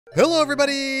Hello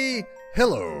everybody!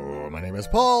 Hello, my name is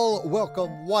Paul.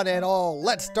 Welcome one and all.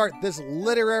 Let's start this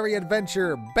literary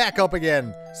adventure back up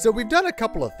again. So we've done a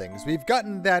couple of things. We've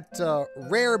gotten that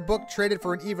rare book traded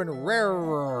for an even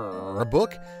rarer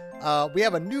book. We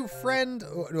have a new friend,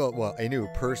 well, a new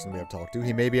person we have talked to.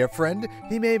 He may be a friend,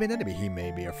 he may be an enemy, he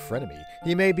may be a frenemy,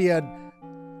 he may be a...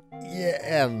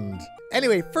 end.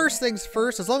 Anyway, first things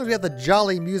first, as long as we have the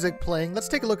jolly music playing, let's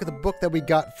take a look at the book that we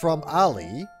got from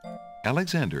Ali.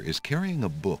 Alexander is carrying a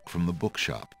book from the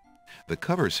bookshop. The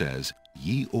cover says,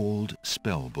 Ye Old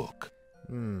Spell Book.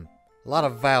 A lot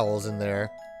of vowels in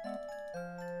there.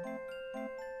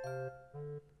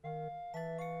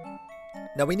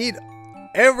 Now we need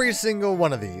every single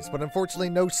one of these, but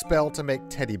unfortunately no spell to make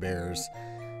teddy bears.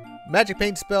 Magic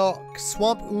paint spell,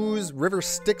 swamp ooze, river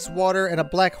Styx water, and a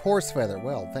black horse feather.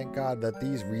 Well, thank God that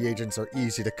these reagents are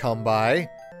easy to come by.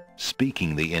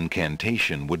 Speaking the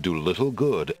incantation would do little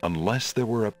good unless there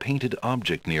were a painted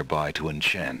object nearby to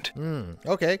enchant.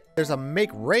 Okay. There's a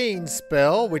make rain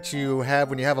spell, which you have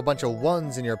when you have a bunch of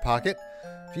ones in your pocket.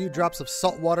 A few drops of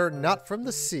salt water, not from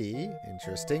the sea.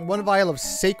 Interesting. One vial of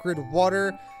sacred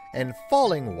water and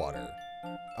falling water.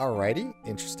 Alrighty.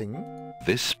 Interesting.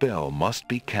 This spell must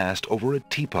be cast over a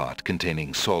teapot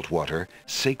containing salt water,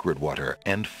 sacred water,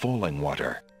 and falling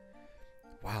water.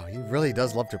 Wow, he really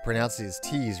does love to pronounce these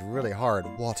T's really hard.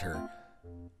 Water.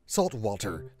 Salt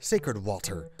water. Sacred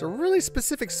water. It's a really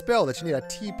specific spell that you need a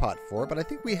teapot for, but I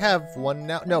think we have one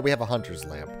now. No, we have a hunter's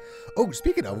lamp. Oh,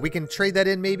 speaking of, we can trade that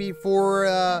in maybe for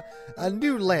a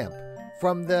new lamp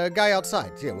from the guy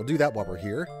outside. Yeah, we'll do that while we're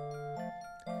here.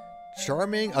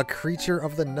 Charming a creature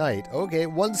of the night. Okay,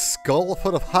 one skull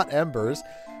full of hot embers,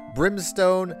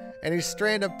 brimstone, and a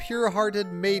strand of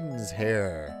pure-hearted maiden's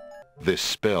hair. This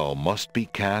spell must be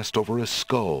cast over a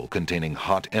skull containing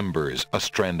hot embers, a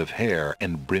strand of hair,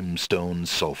 and brimstone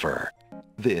sulfur.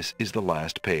 This is the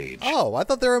last page. Oh, I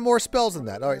thought there were more spells than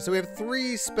that. All right, so we have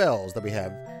 3 spells that we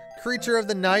have. Creature of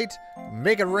the Night,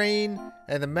 Make It Rain,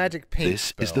 and the Magic Paint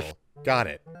spell. Is the... Got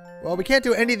it. Well, we can't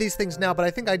do any of these things now, but I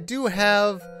think I do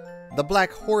have the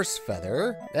black horse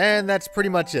feather, and that's pretty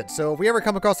much it. So if we ever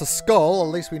come across a skull, at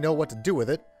least we know what to do with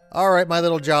it. All right, my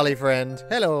little jolly friend.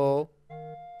 Hello.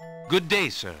 Good day,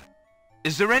 sir.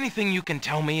 Is there anything you can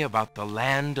tell me about the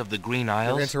land of the Green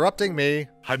Isles? You're interrupting me.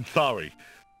 I'm sorry,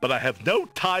 but I have no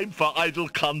time for idle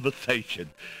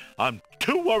conversation. I'm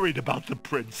too worried about the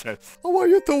princess. Oh, are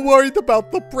you too worried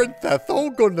about the princess? Oh,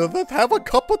 goodness, let's have a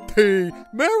cup of tea.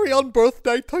 Merry on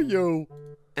birthday to you.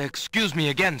 Excuse me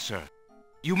again, sir.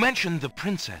 You mentioned the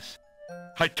princess.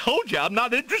 I told you I'm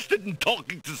not interested in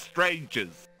talking to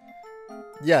strangers.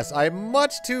 Yes, I'm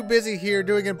much too busy here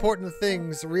doing important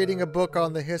things, reading a book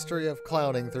on the history of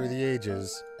clowning through the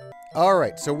ages.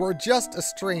 Alright, so we're just a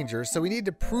stranger, so we need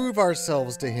to prove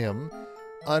ourselves to him.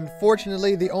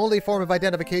 Unfortunately, the only form of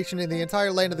identification in the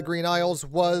entire land of the Green Isles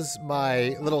was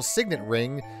my little signet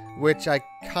ring, which I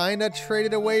kinda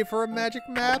traded away for a magic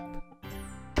map.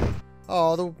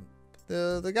 Oh,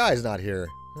 the guy's not here.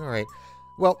 Alright,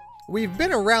 well... We've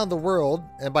been around the world,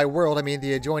 and by world I mean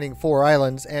the adjoining 4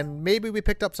 islands, and maybe we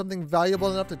picked up something valuable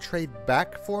enough to trade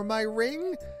back for my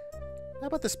ring? How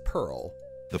about this pearl?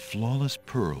 The flawless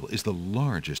pearl is the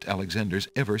largest Alexander's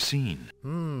ever seen.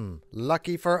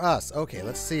 Lucky for us. Okay,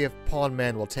 let's see if Pawn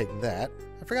Man will take that.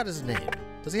 I forgot his name.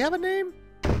 Does he have a name?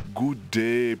 Good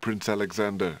day, Prince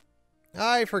Alexander.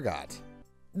 I forgot.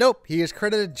 Nope, he is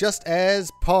credited just as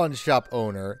pawn shop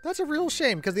owner. That's a real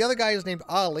shame, because the other guy is named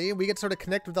Ali, and we get sort of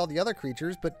connect with all the other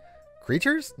creatures, but...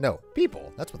 Creatures? No,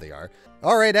 people. That's what they are.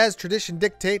 Alright, as tradition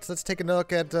dictates, let's take a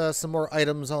look at some more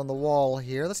items on the wall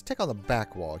here. Let's take on the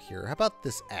back wall here. How about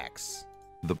this axe?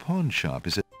 The pawn shop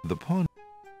is at... The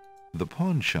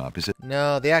pawn shop is at...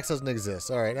 No, the axe doesn't exist.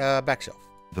 Alright, back shelf.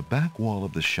 The back wall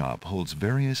of the shop holds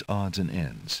various odds and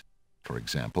ends. For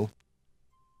example...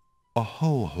 a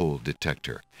hull hole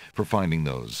detector for finding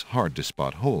those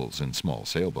hard-to-spot holes in small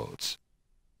sailboats.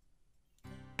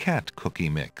 Cat cookie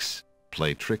mix.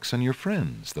 Play tricks on your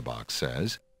friends, the box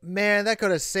says. Man, that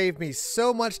could have saved me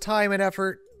so much time and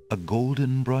effort. A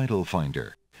golden bridle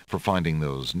finder for finding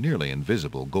those nearly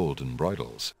invisible golden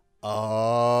bridles.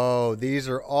 Oh, these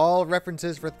are all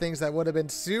references for things that would have been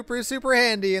super, super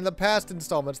handy in the past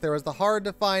installments. There was the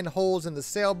hard-to-find holes in the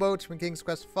sailboats from King's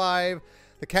Quest V,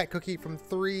 the cat cookie from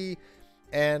 3,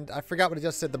 and I forgot what I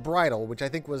just said, the bridle, which I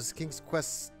think was King's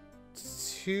Quest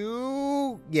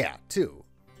 2? Yeah, 2.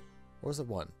 Or was it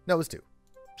 1? No, it was 2.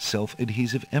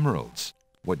 Self-adhesive emeralds,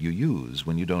 what you use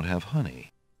when you don't have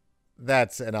honey.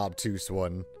 That's an obtuse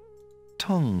one.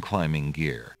 Tongue climbing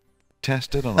gear,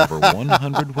 tested on over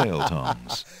 100 whale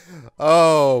tongues.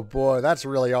 Oh boy, that's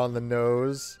really on the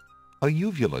nose. A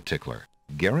uvula tickler,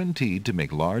 guaranteed to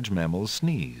make large mammals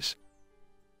sneeze.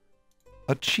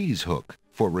 A cheese hook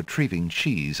for retrieving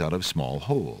cheese out of small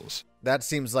holes. That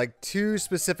seems like too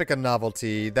specific a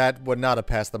novelty. That would not have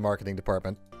passed the marketing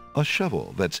department. A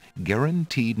shovel that's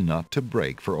guaranteed not to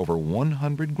break for over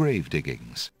 100 grave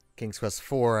diggings. King's Quest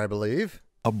IV, I believe.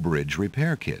 A bridge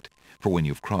repair kit for when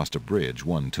you've crossed a bridge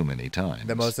one too many times.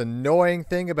 The most annoying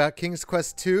thing about King's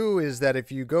Quest II is that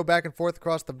if you go back and forth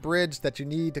across the bridge that you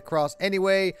need to cross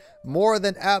anyway, more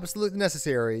than absolutely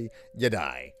necessary, you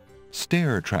die.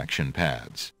 Stair traction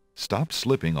pads. Stop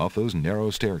slipping off those narrow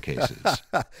staircases.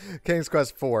 King's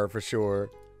Quest IV for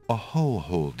sure. A hole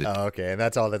Oh, okay, and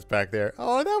that's all that's back there.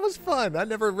 Oh, that was fun. I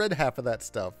never read half of that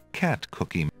stuff. cat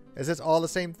cookie. Is this all the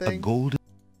same A thing? golden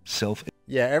self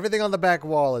Yeah, everything on the back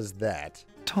wall is that.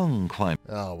 tongue climb.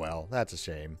 Oh, well, that's a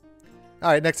shame. All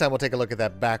right, next time we'll take a look at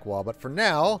that back wall. But for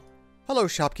now, hello,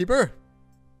 shopkeeper.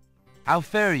 How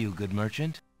fare you, good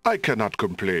merchant? I cannot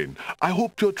complain. I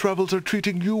hope your travels are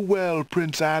treating you well,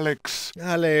 Prince Alex.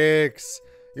 Alex,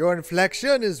 your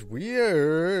inflection is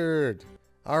weird.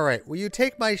 All right, will you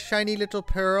take my shiny little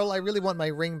pearl? I really want my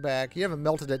ring back. You haven't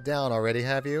melted it down already,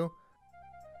 have you?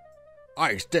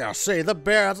 I dare say the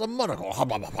bear has a monocle.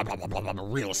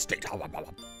 Real estate.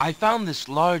 I found this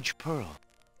large pearl.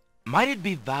 Might it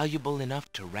be valuable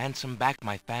enough to ransom back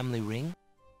my family ring?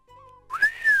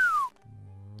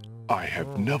 I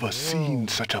have never seen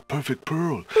such a perfect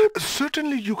pearl.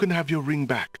 Certainly you can have your ring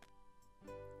back.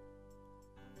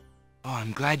 Oh,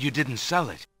 I'm glad you didn't sell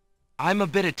it. I'm a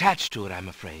bit attached to it, I'm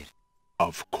afraid.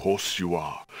 Of course you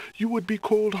are. You would be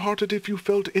cold-hearted if you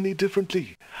felt any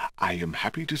differently. I am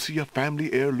happy to see a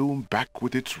family heirloom back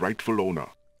with its rightful owner.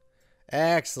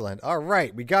 Excellent. All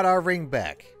right, we got our ring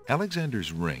back.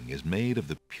 Alexander's ring is made of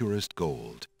the purest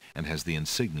gold and has the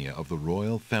insignia of the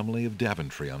royal family of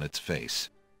Daventry on its face.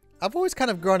 I've always kind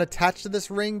of grown attached to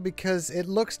this ring because it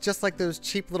looks just like those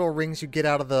cheap little rings you get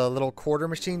out of the little quarter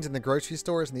machines in the grocery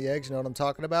stores and the eggs, you know what I'm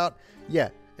talking about? Yeah,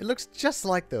 it looks just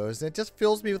like those, and it just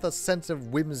fills me with a sense of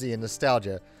whimsy and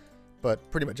nostalgia.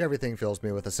 But pretty much everything fills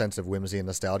me with a sense of whimsy and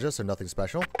nostalgia, so nothing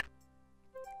special.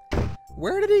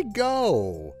 Where did he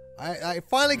go? I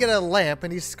finally get a lamp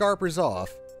and he scarpers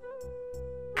off.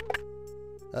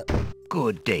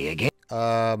 Good day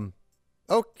again.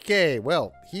 Okay,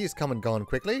 well, he's come and gone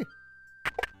quickly.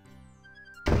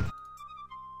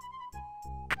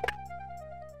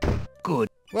 Good.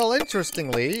 Well,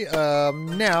 interestingly,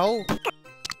 now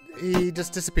he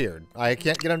just disappeared. I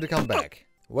can't get him to come back.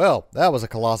 Well, that was a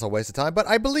colossal waste of time, but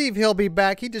I believe he'll be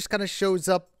back. He just kind of shows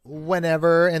up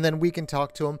whenever, and then we can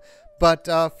talk to him. But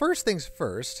first things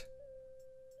first.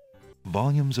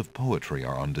 Volumes of poetry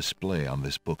are on display on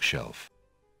this bookshelf.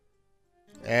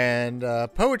 And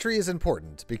poetry is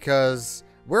important because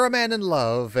we're a man in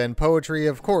love, and poetry,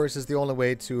 of course, is the only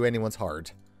way to anyone's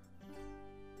heart.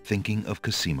 Thinking of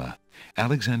Cosima,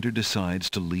 Alexander decides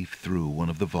to leaf through one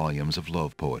of the volumes of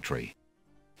love poetry.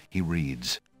 He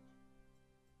reads,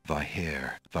 "Thy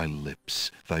hair, thy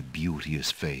lips, thy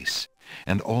beauteous face,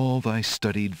 and all thy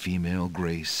studied female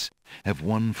grace have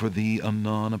won for thee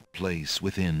anon a place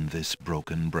within this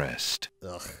broken breast."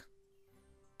 Ugh.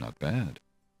 Not bad.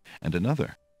 And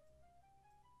another.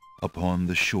 "Upon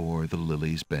the shore the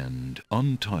lilies bend,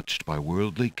 untouched by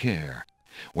worldly care,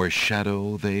 where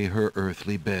shadow they her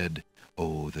earthly bed,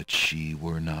 oh, that she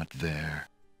were not there."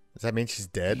 Does that mean she's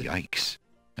dead? Yikes.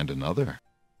 And another.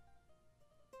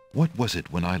 "What was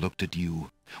it when I looked at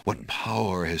you? What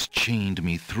power has chained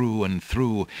me through and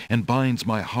through, and binds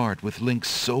my heart with links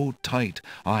so tight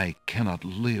I cannot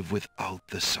live without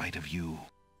the sight of you?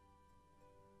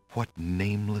 What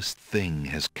nameless thing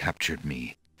has captured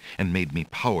me, and made me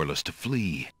powerless to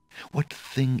flee? What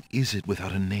thing is it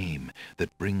without a name,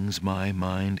 that brings my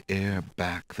mind e'er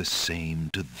back the same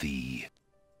to thee?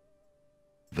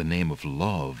 The name of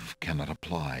love cannot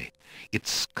apply,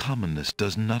 its commonness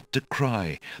does not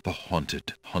decry the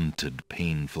haunted, hunted,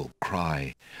 painful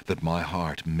cry that my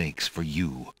heart makes for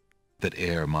you, that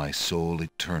e'er my soul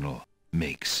eternal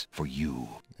makes for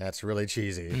you." That's really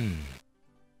cheesy.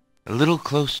 A little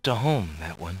close to home,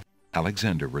 that one.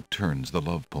 Alexander returns the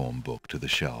love poem book to the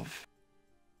shelf.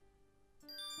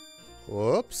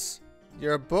 Whoops.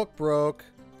 Your book broke.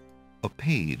 A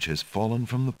page has fallen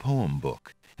from the poem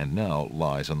book and now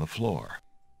lies on the floor.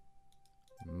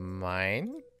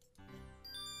 Mine?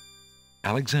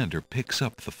 Alexander picks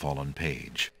up the fallen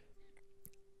page.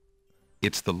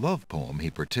 It's the love poem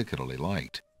he particularly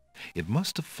liked. It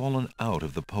must have fallen out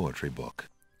of the poetry book.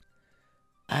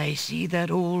 I see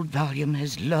that old volume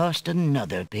has lost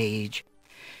another page.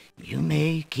 You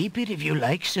may keep it if you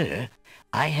like, sir.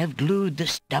 I have glued the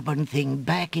stubborn thing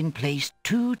back in place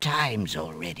 2 times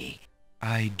already.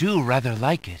 I do rather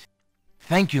like it.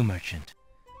 Thank you, merchant.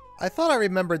 I thought I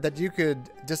remembered that you could,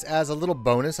 just as a little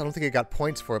bonus, I don't think you got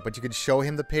points for it, but you could show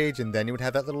him the page and then you would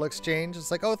have that little exchange.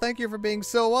 It's like, oh, thank you for being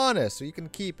so honest, so you can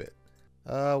keep it.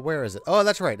 Where is it? Oh,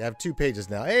 that's right. I have 2 pages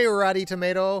now. Hey, Roddy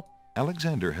Tomato.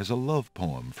 Alexander has a love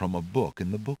poem from a book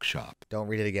in the bookshop. Don't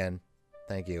read it again.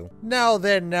 Thank you. Now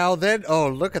then. Oh,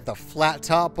 look at the flat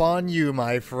top on you,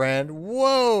 my friend.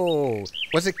 Whoa.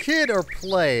 Was it Kid or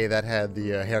Play that had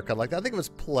the haircut like that? I think it was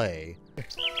Play.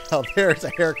 Oh, there's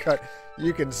a haircut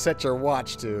you can set your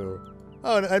watch to.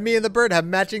 Oh, and me and the bird have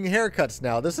matching haircuts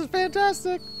now. This is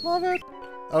fantastic. Love it.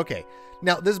 Okay.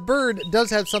 Now, this bird does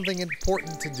have something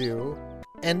important to do.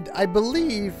 And I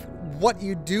believe what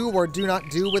you do or do not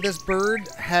do with this bird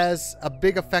has a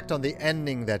big effect on the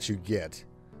ending that you get.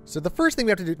 So the first thing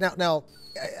we have to do... Now,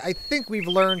 I think we've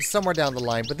learned somewhere down the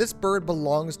line, but this bird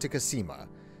belongs to Cassima.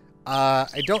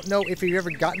 I don't know if you've ever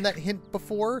gotten that hint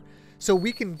before, so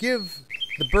we can give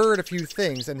the bird a few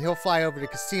things, and he'll fly over to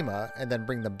Cassima and then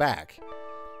bring them back.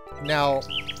 Now,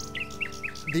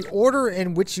 the order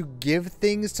in which you give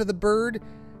things to the bird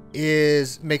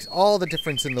makes all the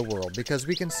difference in the world, because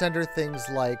we can send her things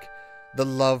like the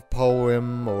love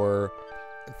poem or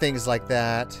things like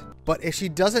that. But if she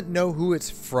doesn't know who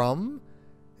it's from,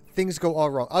 things go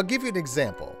all wrong. I'll give you an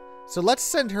example. So let's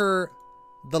send her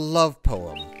the love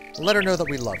poem. Let her know that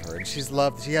we love her, and she's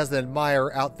loved. She has an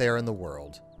admirer out there in the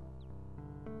world.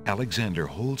 Alexander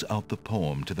holds out the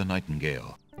poem to the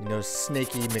nightingale. You know,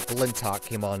 Snaky McLintock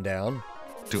came on down.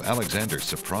 To Alexander's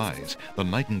surprise, the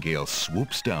nightingale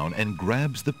swoops down and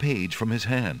grabs the page from his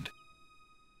hand.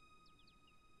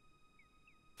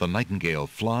 The nightingale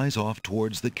flies off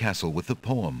towards the castle with the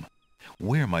poem.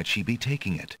 Where might she be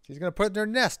taking it? She's gonna put it in her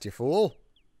nest, you fool.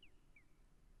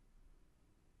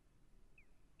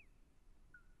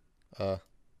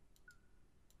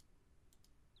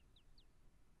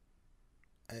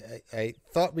 I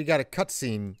thought we got a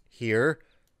cutscene here.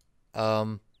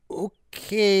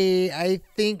 Okay, I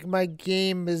think my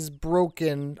game is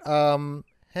broken.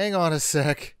 Hang on a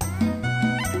sec.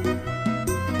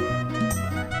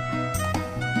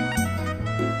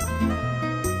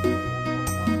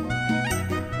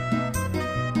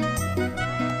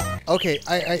 Okay,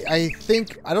 I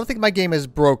don't think my game is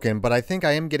broken, but I think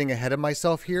I am getting ahead of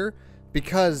myself here,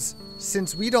 because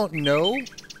since we don't know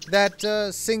that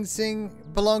Sing Sing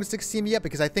belongs to Cassima yet,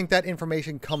 because I think that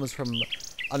information comes from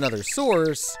another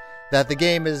source, that the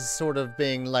game is sort of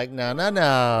being like,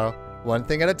 no, one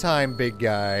thing at a time, big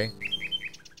guy.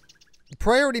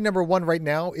 Priority number 1 right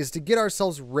now is to get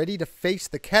ourselves ready to face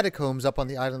the catacombs up on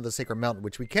the island of the Sacred Mountain,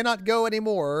 which we cannot go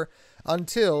anymore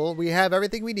until we have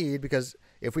everything we need, because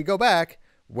if we go back,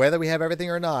 whether we have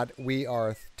everything or not, we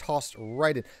are tossed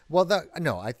right in. Well,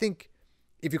 no, I think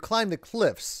if you climb the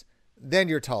cliffs, then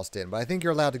you're tossed in, but I think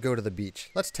you're allowed to go to the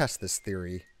beach. Let's test this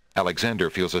theory.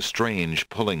 Alexander feels a strange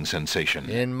pulling sensation.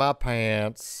 In my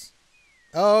pants.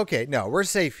 Oh, okay, no, we're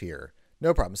safe here.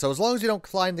 No problem. So as long as you don't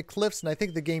climb the cliffs, and I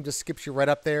think the game just skips you right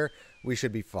up there, we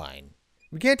should be fine.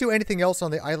 We can't do anything else on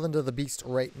the Island of the Beast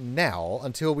right now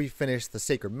until we finish the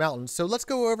Sacred Mountain, so let's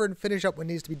go over and finish up what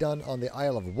needs to be done on the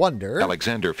Isle of Wonder.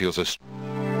 Alexander feels a...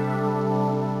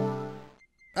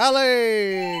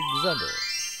 Alexander!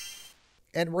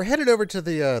 And we're headed over to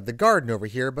the garden over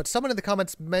here, but someone in the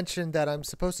comments mentioned that I'm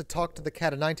supposed to talk to the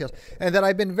Cat of Nine Tails, and that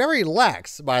I've been very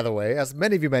lax, by the way, as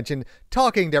many of you mentioned,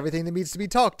 talking to everything that needs to be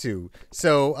talked to.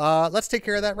 So, let's take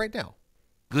care of that right now.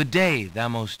 Good day, thou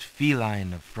most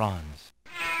feline of fronds.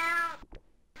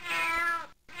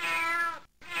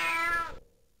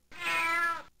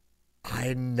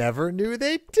 I never knew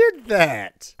they did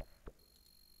that.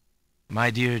 My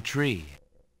dear tree,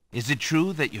 is it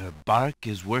true that your bark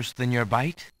is worse than your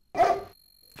bite?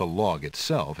 The log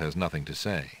itself has nothing to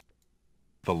say.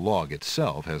 The log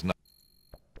itself has nothing.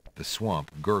 The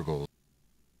swamp gurgles.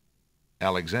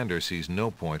 Alexander sees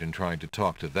no point in trying to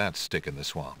talk to that stick in the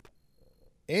swamp.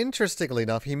 Interestingly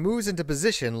enough, he moves into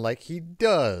position like he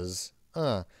does.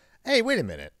 Hey, wait a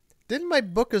minute. Didn't my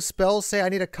book of spells say I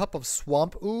need a cup of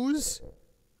swamp ooze?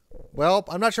 Well,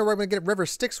 I'm not sure where I'm going to get River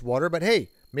Styx water, but hey,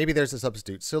 maybe there's a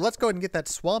substitute. So let's go ahead and get that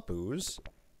swamp ooze.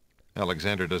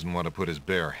 Alexander doesn't want to put his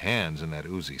bare hands in that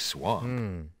oozy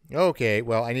swamp. Okay,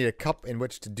 well, I need a cup in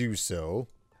which to do so.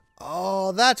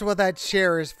 Oh, that's what that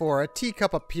chair is for. A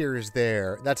teacup appears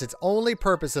there. That's its only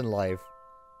purpose in life.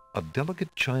 A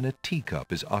delicate china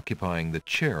teacup is occupying the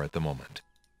chair at the moment.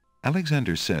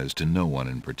 Alexander says to no one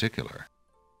in particular.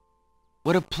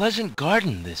 What a pleasant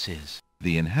garden this is.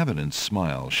 The inhabitants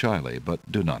smile shyly,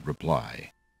 but do not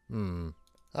reply.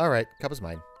 All right, cup is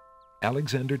mine.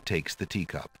 Alexander takes the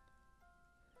teacup.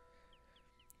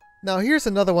 Now here's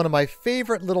another one of my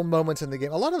favorite little moments in the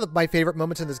game. A lot of my favorite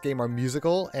moments in this game are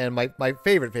musical, and my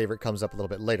favorite comes up a little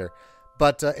bit later.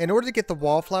 But in order to get the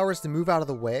wallflowers to move out of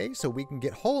the way so we can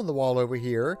get hole in the wall over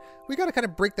here, we got to kind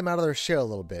of break them out of their shell a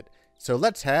little bit. So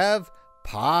let's have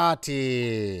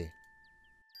party.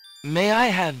 May I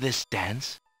have this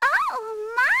dance?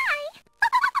 Oh, my!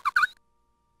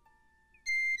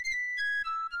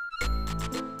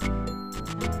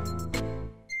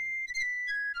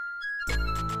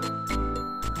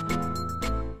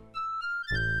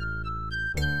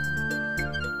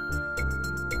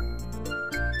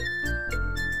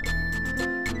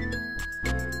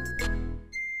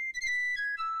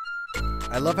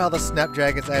 I love how the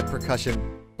Snapdragons add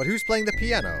percussion, but who's playing the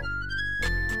piano?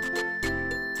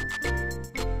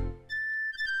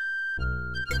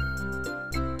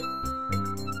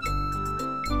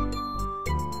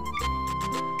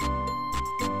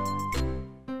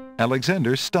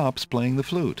 Alexander stops playing the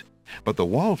flute, but the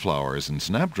wallflowers and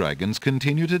Snapdragons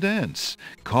continue to dance,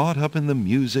 caught up in the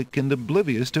music and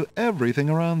oblivious to everything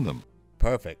around them.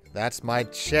 Perfect. That's my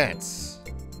chance.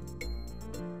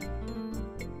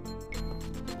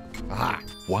 Aha!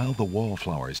 While the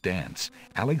wallflowers dance,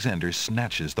 Alexander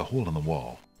snatches the hole in the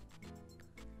wall.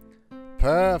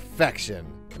 Perfection.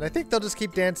 And I think they'll just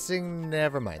keep dancing.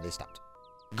 Never mind, they stopped.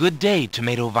 Good day,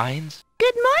 tomato vines.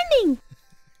 Good morning!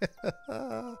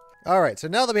 Alright, so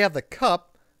now that we have the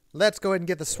cup, let's go ahead and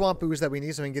get the swamp ooze that we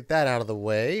need so we can get that out of the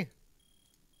way.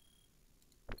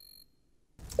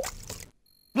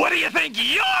 What do you think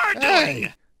you're doing?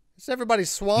 Hey! Is everybody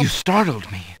swamp? You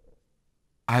startled me.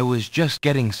 I was just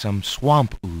getting some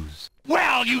swamp ooze.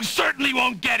 Well, you certainly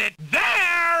won't get it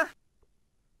there!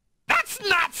 That's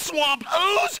not swamp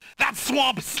ooze! That's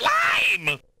swamp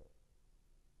slime!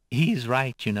 He's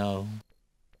right, you know.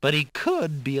 But he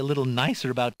could be a little nicer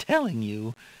about telling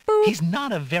you. He's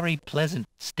not a very pleasant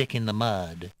stick in the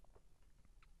mud.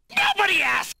 Nobody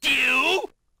asked you!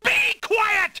 Be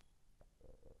quiet!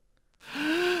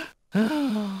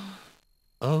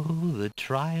 Oh, the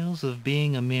trials of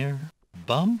being a mere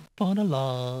bump on a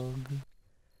log.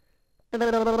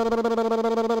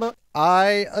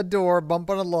 I adore Bump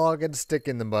on a Log and Stick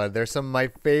in the Mud. They're some of my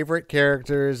favorite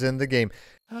characters in the game.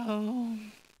 Oh,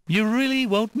 you really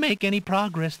won't make any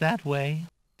progress that way.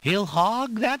 He'll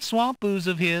hog that swamp ooze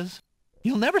of his.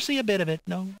 You'll never see a bit of it,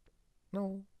 no.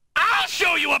 No. I'll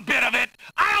show you a bit of it!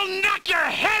 I'll knock your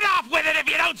head off with it if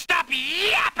you don't stop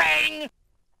yapping!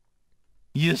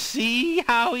 You see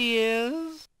how he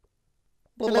is?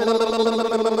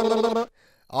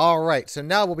 Alright, so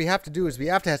now what we have to do is we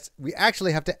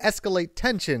actually have to escalate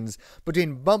tensions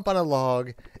between Bump on a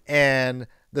Log and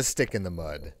the Stick in the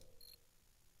Mud.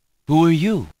 Who are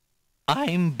you?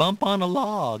 I'm Bump on a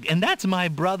Log, and that's my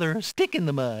brother, Stick in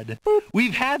the Mud.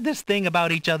 We've had this thing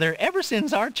about each other ever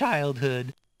since our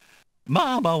childhood.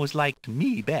 Mom always liked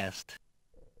me best.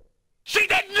 She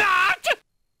did not!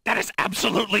 That is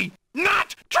absolutely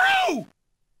not true!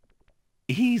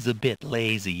 He's a bit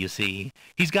lazy, you see.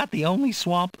 He's got the only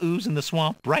swamp ooze in the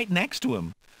swamp right next to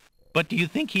him. But do you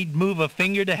think he'd move a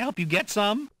finger to help you get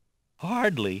some?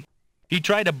 Hardly. He'd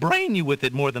try to brain you with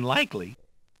it more than likely.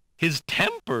 His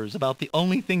temper's about the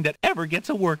only thing that ever gets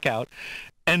a workout,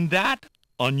 and that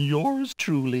on yours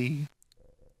truly.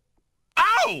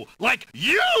 Oh, like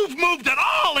you've moved at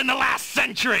all in the last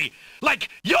century! Like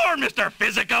you're Mr.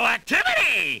 Physical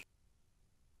Activity!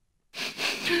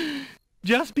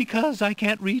 Just because I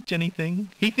can't reach anything,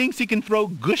 he thinks he can throw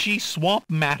gushy swamp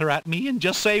matter at me and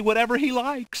just say whatever he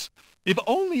likes. If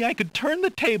only I could turn the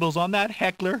tables on that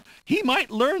heckler, he might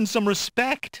learn some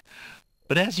respect.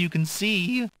 But as you can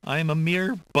see, I'm a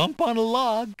mere bump on a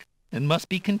log and must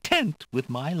be content with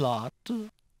my lot.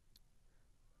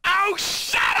 Oh,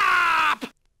 shut up!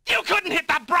 You couldn't hit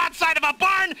the broadside of a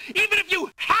barn even if you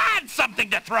had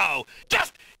something to throw!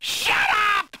 Just shut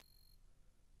up!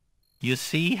 You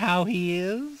see how he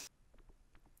is?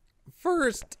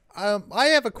 First, I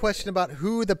have a question about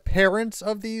who the parents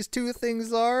of these two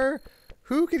things are.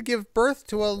 Who could give birth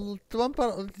to a Bump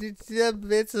on...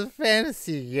 It's a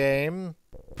fantasy game.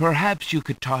 Perhaps you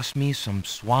could toss me some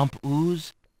swamp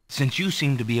ooze, since you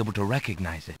seem to be able to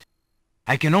recognize it.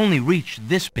 I can only reach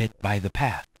this bit by the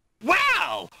path.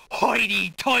 Well,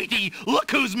 hoity-toity,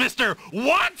 look who's Mr.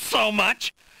 Wants So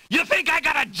Much! You think I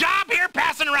got a job here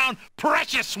passing around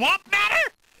precious swamp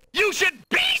matter? You should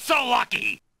be so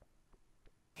lucky!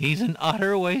 He's an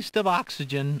utter waste of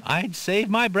oxygen. I'd save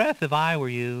my breath if I were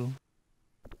you.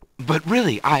 But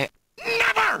really,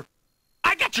 Never!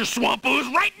 I got your swamp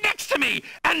ooze right next to me,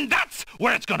 and that's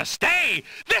where it's gonna stay!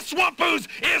 This swamp ooze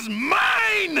is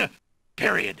mine!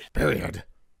 Period. Period.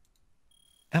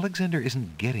 Alexander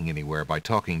isn't getting anywhere by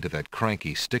talking to that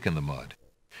cranky stick-in-the-mud.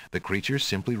 The creature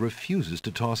simply refuses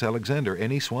to toss Alexander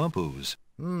any swamp ooze.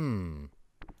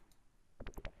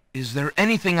 Is there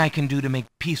anything I can do to make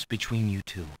peace between you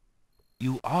two?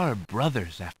 You are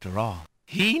brothers, after all.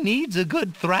 He needs a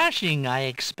good thrashing, I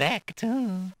expect.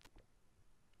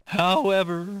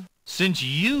 However, since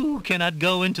you cannot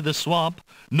go into the swamp,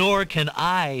 nor can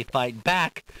I fight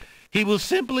back, he will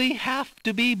simply have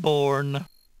to be born.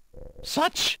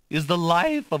 Such is the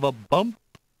life of a bump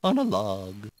on a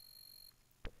log.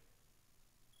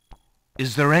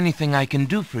 Is there anything I can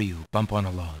do for you, Bump on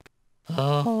a Log?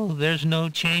 Oh, there's no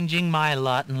changing my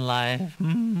lot in life.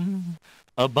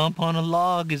 A bump on a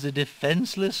log is a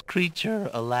defenseless creature,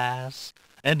 alas,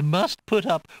 and must put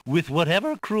up with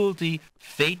whatever cruelty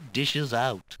fate dishes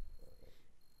out.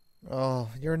 Oh,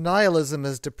 your nihilism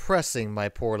is depressing, my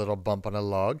poor little bump on a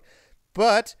log.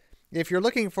 But if you're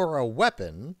looking for a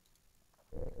weapon,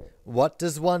 what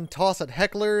does one toss at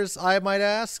hecklers, I might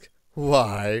ask?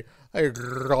 Why, a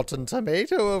rotten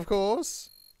tomato, of course.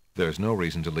 There's no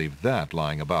reason to leave that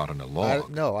lying about on a log.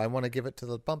 No, I want to give it to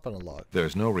the bump on a log.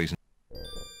 There's no reason...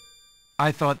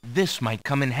 I thought this might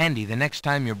come in handy the next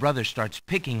time your brother starts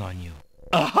picking on you.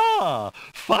 Aha!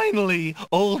 Finally,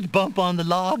 old bump on the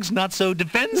log's not so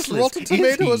defenseless, This rotten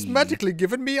tomato is has he? magically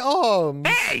given me arms.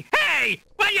 Hey!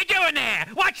 What are you doing there?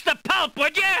 Watch the pulp,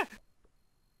 would you?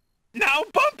 Now,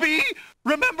 Bumpy,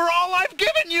 remember all I've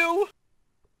given you!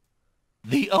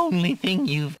 The only thing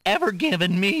you've ever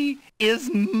given me is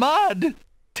mud.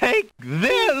 Take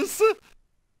this!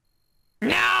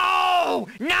 No!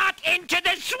 Not into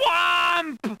the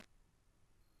swamp!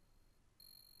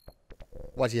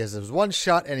 What, he has his one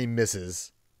shot and he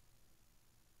misses.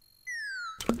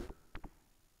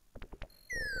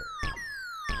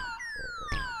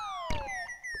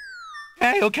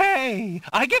 Hey, okay,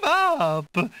 I give up.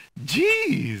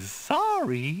 Geez,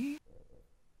 sorry.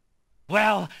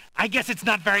 Well, I guess it's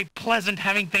not very pleasant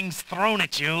having things thrown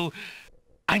at you.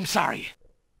 I'm sorry.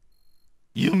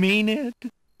 You mean it?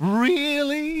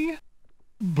 Really?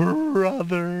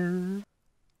 Brother?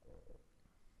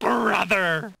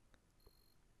 Brother!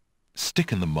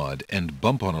 Stick-in-the-mud and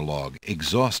Bump on a Log,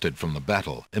 exhausted from the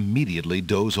battle, immediately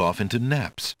doze off into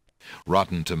naps.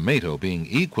 Rotten Tomato, being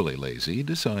equally lazy,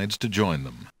 decides to join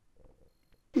them.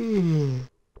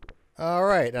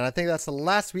 Alright, and I think that's the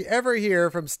last we ever hear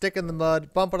from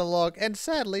Stick-in-the-Mud, Bump on a Log, and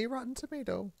sadly, Rotten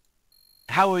Tomato.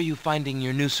 How are you finding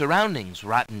your new surroundings,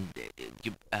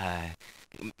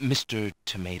 Mr.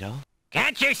 Tomato?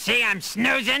 Can't you see I'm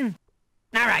snoozing?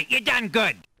 All right, you done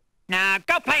good. Now,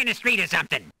 go play in the street or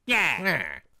something. Yeah.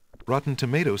 Rotten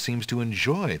Tomato seems to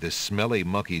enjoy this smelly,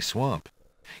 mucky swamp.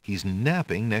 He's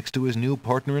napping next to his new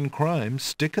partner in crime,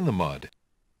 Stick-in-the-Mud.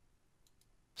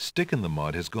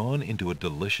 Stick-in-the-Mud has gone into a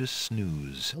delicious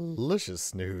snooze. Delicious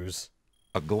snooze.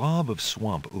 A glob of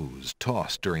swamp ooze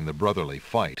tossed during the brotherly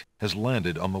fight has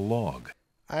landed on the log.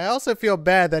 I also feel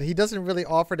bad that he doesn't really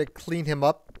offer to clean him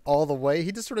up all the way.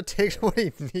 He just sort of takes what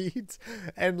he needs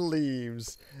and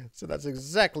leaves. So that's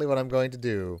exactly what I'm going to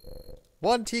do.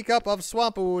 1 teacup of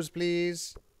swamp ooze,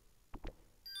 please.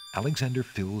 Alexander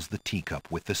fills the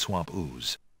teacup with the swamp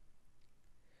ooze.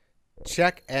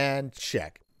 Check and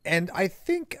check. And I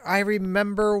think I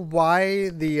remember why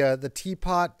the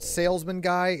teapot salesman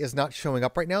guy is not showing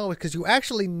up right now, because you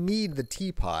actually need the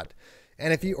teapot,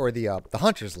 and if you the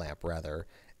hunter's lamp rather,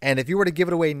 and if you were to give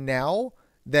it away now,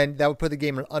 then that would put the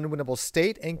game in an unwinnable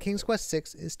state, and King's Quest VI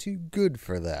is too good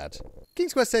for that.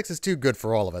 King's Quest VI is too good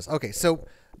for all of us. Okay, so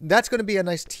that's going to be a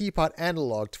nice teapot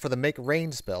analog for the Make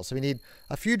Rain spell. So we need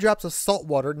a few drops of salt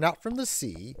water, not from the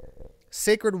sea,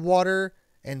 sacred water,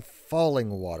 and falling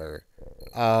water.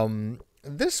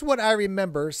 This is what I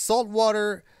remember. Salt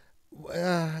water,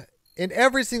 in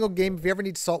every single game, if you ever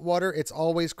need salt water, it's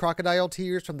always crocodile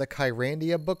tears from the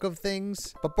Kyrandia book of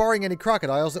things. But barring any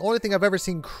crocodiles, the only thing I've ever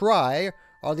seen cry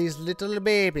are these little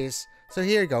babies. So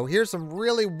here you go. Here's some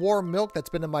really warm milk that's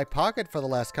been in my pocket for the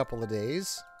last couple of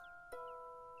days.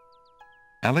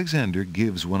 Alexander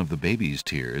gives one of the baby's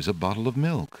tears a bottle of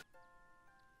milk.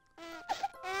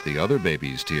 The other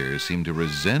baby's tears seem to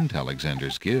resent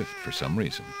Alexander's gift for some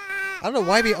reason. I don't know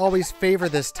why we always favor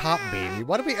this top baby.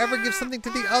 Why do we ever give something to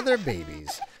the other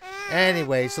babies?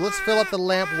 Anyway, so let's fill up the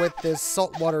lamp with this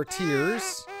saltwater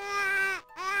tears.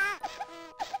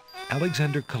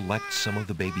 Alexander collects some of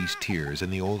the baby's tears in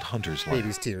the old hunter's lamp.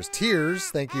 Baby's tears. Tears,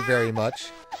 thank you very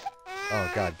much.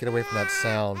 Oh god, get away from that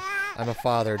sound. I'm a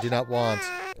father, do not want.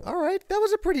 Alright, that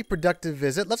was a pretty productive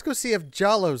visit. Let's go see if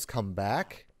Jalo's come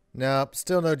back. Nope,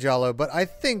 still no Jalo, but I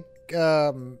think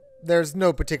there's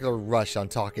no particular rush on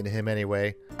talking to him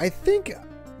anyway. I think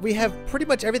we have pretty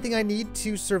much everything I need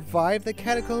to survive the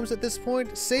catacombs at this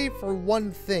point, save for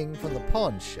one thing from the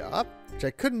pawn shop, which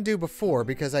I couldn't do before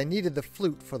because I needed the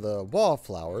flute for the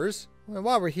wallflowers. Well,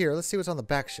 while we're here, let's see what's on the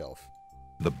back shelf.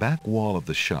 The back wall of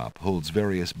the shop holds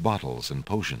various bottles and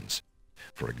potions.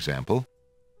 For example,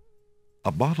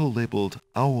 a bottle labeled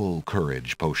Owl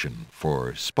Courage Potion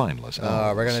for spineless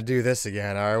owls. We're gonna do this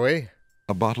again, are we?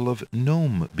 A bottle of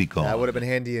Gnome Begone. That would have been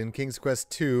handy in King's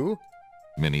Quest II.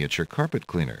 Miniature carpet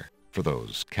cleaner for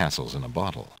those castles in a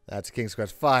bottle. That's a King's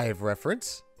Quest V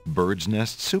reference. Bird's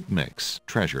nest soup mix,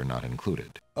 treasure not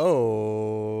included.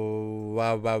 Oh,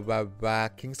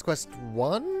 King's Quest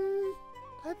I,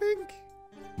 I think?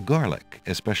 Garlic,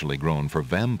 especially grown for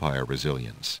vampire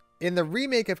resilience. In the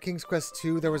remake of King's Quest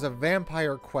II, there was a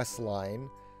vampire quest line,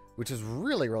 which is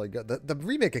really, really good. The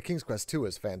remake of King's Quest II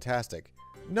is fantastic.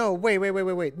 No, wait.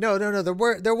 No.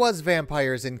 There was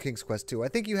vampires in King's Quest II. I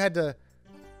think you had to,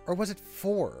 or was it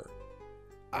 4?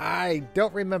 I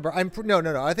don't remember.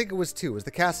 No. I think it was 2. It was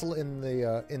the castle in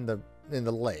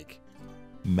the lake.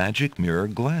 Magic mirror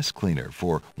glass cleaner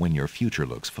for when your future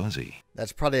looks fuzzy.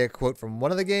 That's probably a quote from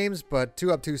one of the games, but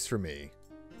too obtuse for me.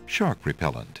 Shark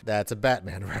repellent. That's a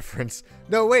Batman reference.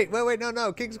 No, wait,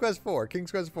 no. King's Quest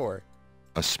IV.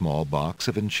 A small box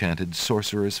of enchanted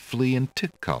sorcerer's flea and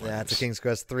tick collars. That's a King's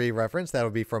Quest III reference. That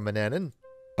would be from Mananan.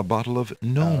 A bottle of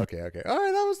gnome. Oh, okay. All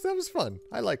right, that was fun.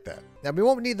 I like that. Now, we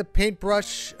won't need the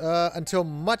paintbrush until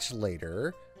much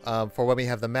later for when we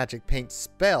have the magic paint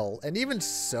spell. And even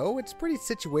so, it's pretty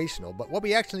situational. But what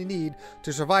we actually need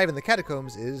to survive in the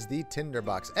catacombs is the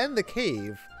tinderbox and the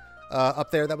cave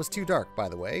up there that was too dark, by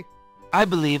the way. I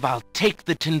believe I'll take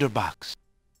the tinderbox.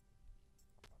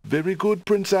 Very good,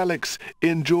 Prince Alex.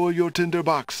 Enjoy your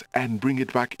tinderbox and bring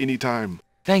it back anytime.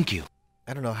 Thank you.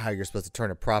 I don't know how you're supposed to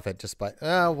turn a profit just by,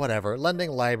 whatever.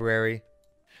 Lending library.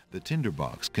 The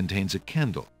tinderbox contains a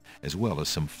candle, as well as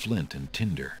some flint and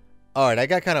tinder. Alright, I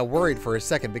got kind of worried for a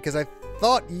second because I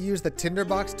thought you used the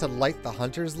tinderbox to light the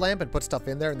hunter's lamp and put stuff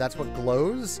in there and that's what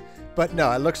glows. But no,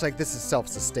 it looks like this is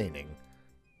self-sustaining.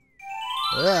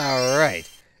 Alright.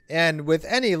 And with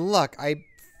any luck, I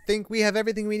think we have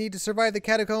everything we need to survive the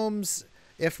catacombs.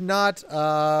 If not,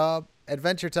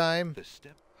 adventure time.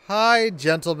 Hi,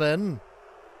 gentlemen.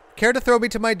 Care to throw me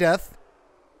to my death?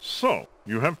 So,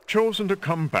 you have chosen to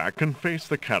come back and face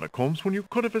the catacombs when you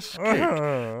could have escaped.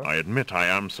 I admit I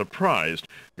am surprised.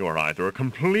 You're either a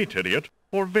complete idiot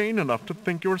or vain enough to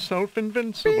think yourself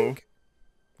invincible.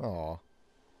 Aw.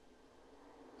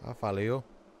 I'll follow you.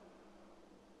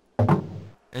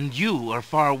 And you are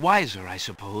far wiser, I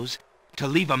suppose, to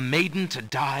leave a maiden to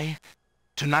die?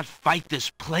 To not fight this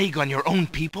plague on your own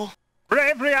people?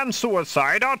 Bravery and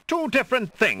suicide are two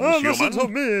different things, listen human. to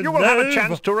me, You will have a Dave.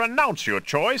 chance to renounce your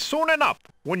choice soon enough,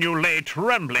 when you lay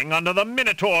trembling under the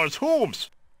Minotaur's hooves.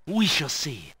 We shall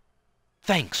see.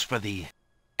 Thanks for the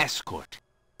escort.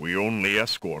 We only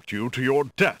escort you to your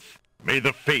death. May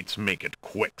the fates make it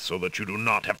quick so that you do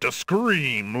not have to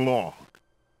scream long.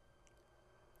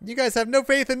 You guys have no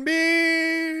faith in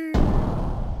me!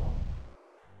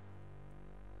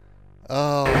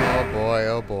 Oh boy,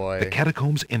 oh boy. The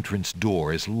catacomb's entrance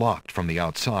door is locked from the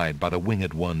outside by the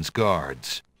Winged One's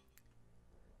guards.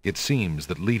 It seems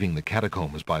that leaving the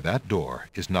catacombs by that door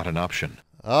is not an option.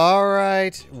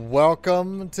 Alright,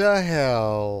 welcome to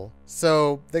hell.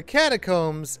 So, the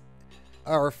catacombs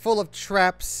are full of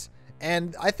traps,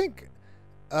 and I think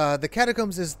the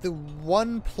catacombs is the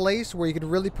one place where you can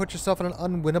really put yourself in an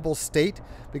unwinnable state,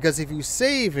 because if you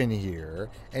save in here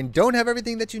and don't have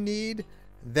everything that you need,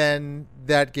 then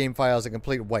that game file is a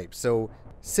complete wipe. So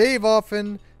save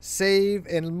often, save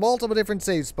in multiple different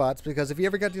save spots, because if you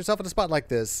ever get yourself in a spot like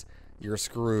this, you're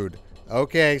screwed.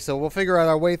 Okay, so we'll figure out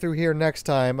our way through here next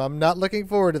time. I'm not looking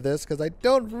forward to this because I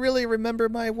don't really remember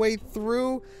my way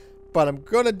through, but I'm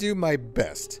gonna do my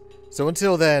best. So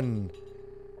until then,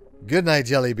 good night,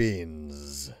 jelly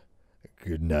beans.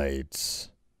 Good night.